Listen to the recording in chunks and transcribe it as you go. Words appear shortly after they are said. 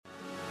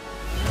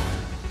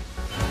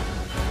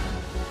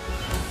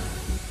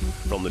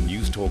From the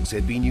Newstalk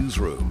ZB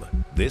Newsroom,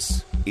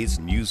 this is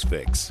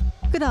Newsfix.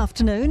 Good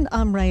afternoon,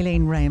 I'm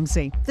Raylene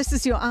Ramsey. This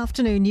is your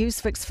afternoon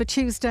Newsfix for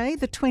Tuesday,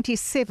 the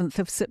 27th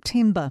of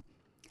September.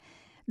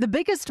 The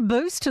biggest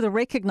boost to the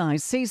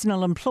recognised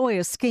seasonal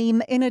employer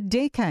scheme in a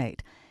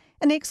decade.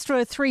 An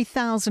extra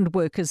 3,000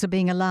 workers are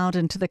being allowed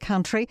into the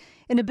country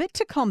in a bid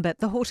to combat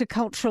the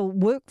horticultural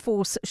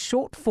workforce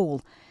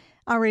shortfall.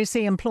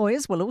 RSE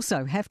employers will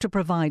also have to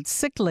provide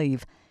sick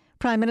leave.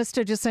 Prime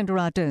Minister Jacinda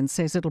Ardern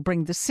says it'll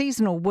bring the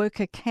seasonal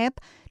worker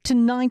cap to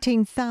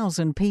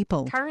 19,000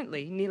 people.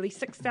 Currently, nearly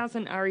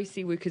 6,000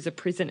 RSE workers are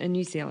present in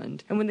New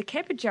Zealand, and when the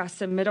cap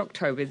adjusts in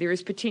mid-October, there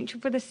is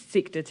potential for the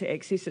sector to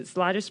access its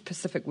largest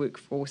Pacific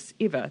workforce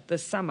ever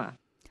this summer.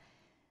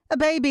 A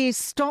baby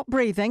stopped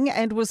breathing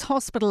and was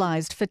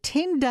hospitalised for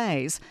 10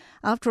 days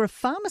after a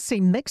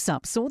pharmacy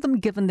mix-up saw them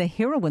given the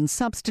heroin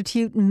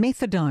substitute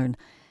methadone.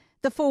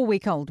 The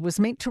 4-week-old was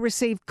meant to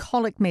receive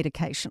colic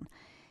medication.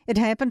 It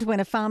happened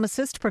when a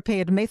pharmacist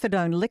prepared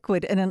methadone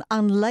liquid in an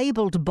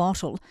unlabelled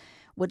bottle,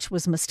 which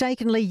was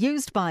mistakenly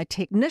used by a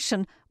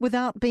technician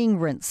without being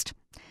rinsed.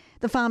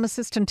 The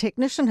pharmacist and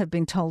technician have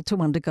been told to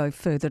undergo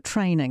further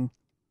training.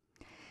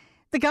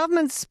 The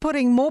government's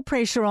putting more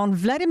pressure on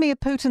Vladimir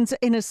Putin's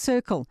inner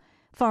circle.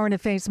 Foreign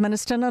Affairs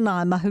Minister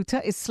Nanaia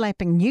Mahuta is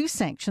slapping new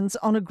sanctions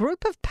on a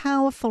group of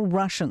powerful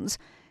Russians.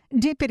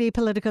 Deputy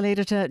Political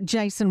Editor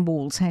Jason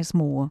Walls has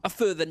more. A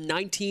further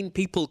 19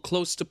 people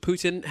close to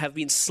Putin have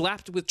been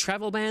slapped with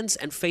travel bans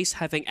and face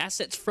having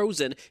assets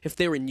frozen if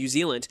they're in New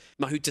Zealand.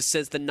 Mahuta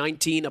says the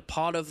 19 are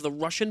part of the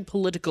Russian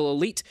political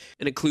elite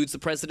and includes the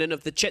president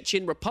of the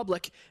Chechen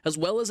Republic, as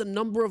well as a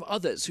number of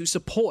others who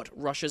support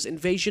Russia's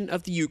invasion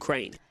of the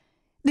Ukraine.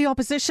 The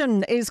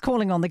opposition is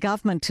calling on the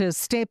government to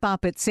step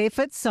up its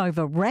efforts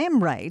over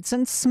ram raids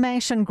and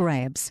smash and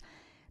grabs.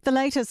 The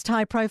latest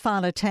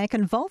high-profile attack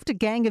involved a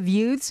gang of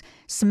youths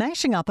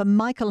smashing up a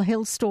Michael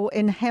Hill store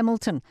in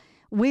Hamilton,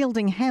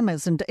 wielding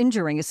hammers and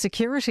injuring a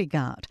security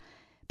guard.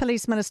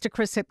 Police Minister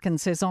Chris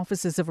Hipkins says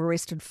officers have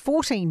arrested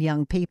 14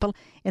 young people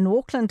in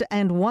Auckland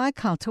and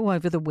Waikato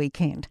over the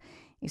weekend.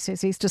 He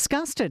says he's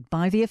disgusted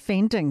by the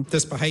offending.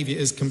 This behaviour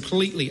is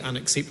completely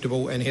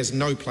unacceptable and has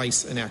no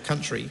place in our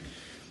country.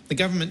 The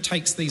government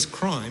takes these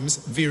crimes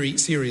very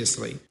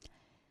seriously.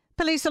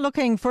 Police are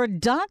looking for a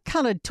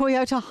dark-coloured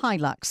Toyota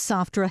Hilux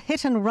after a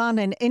hit-and-run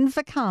in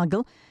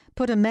Invercargill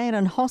put a man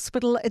in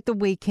hospital at the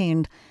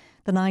weekend.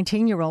 The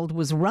 19-year-old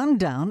was run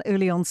down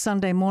early on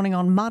Sunday morning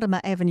on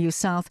Marama Avenue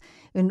South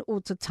in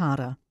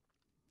Otatara.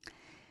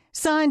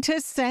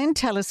 Scientists and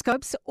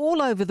telescopes all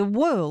over the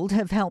world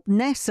have helped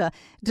NASA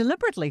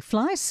deliberately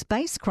fly a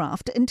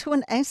spacecraft into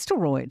an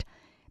asteroid.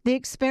 The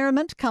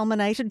experiment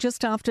culminated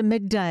just after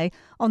midday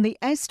on the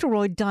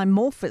asteroid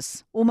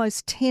Dimorphos,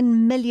 almost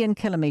 10 million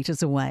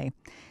kilometres away.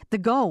 The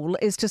goal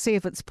is to see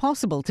if it's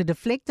possible to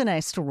deflect an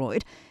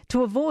asteroid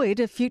to avoid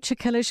a future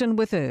collision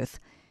with Earth.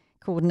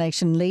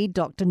 Coordination lead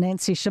Dr.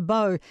 Nancy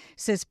Chabot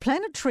says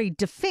planetary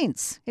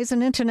defence is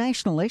an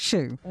international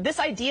issue. This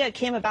idea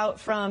came about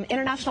from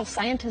international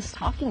scientists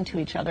talking to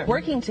each other,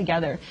 working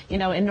together,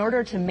 in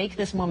order to make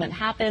this moment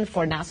happen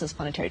for NASA's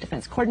Planetary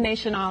Defence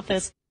Coordination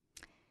Office.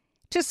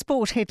 To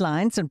sport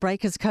headlines, and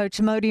Breakers coach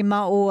Mody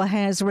Maor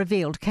has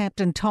revealed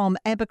Captain Tom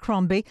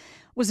Abercrombie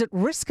was at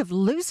risk of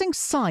losing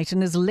sight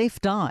in his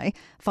left eye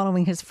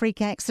following his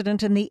freak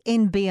accident in the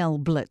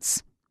NBL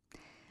Blitz.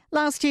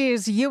 Last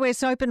year's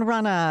US Open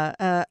runner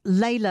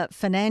Leylah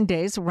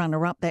Fernandez,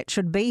 runner-up that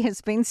should be,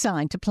 has been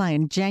signed to play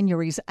in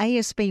January's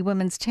ASB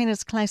Women's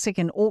Tennis Classic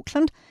in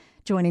Auckland,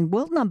 joining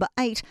world number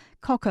 8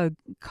 Coco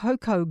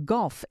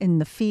Gauff in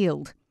the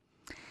field.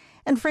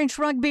 And French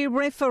rugby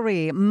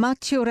referee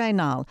Mathieu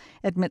Raynal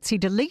admits he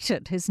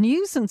deleted his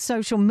news and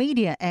social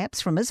media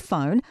apps from his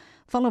phone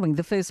following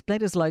the first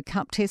Bledisloe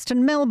Cup test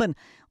in Melbourne,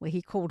 where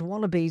he called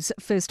Wallabies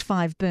first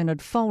 5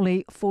 Bernard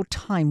Foley for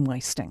time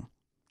wasting.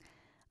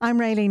 I'm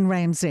Raylene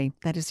Ramsey.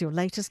 That is your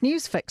latest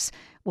news fix.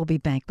 We'll be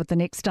back with the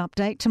next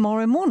update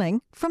tomorrow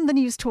morning from the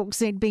Newstalk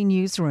ZB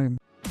Newsroom.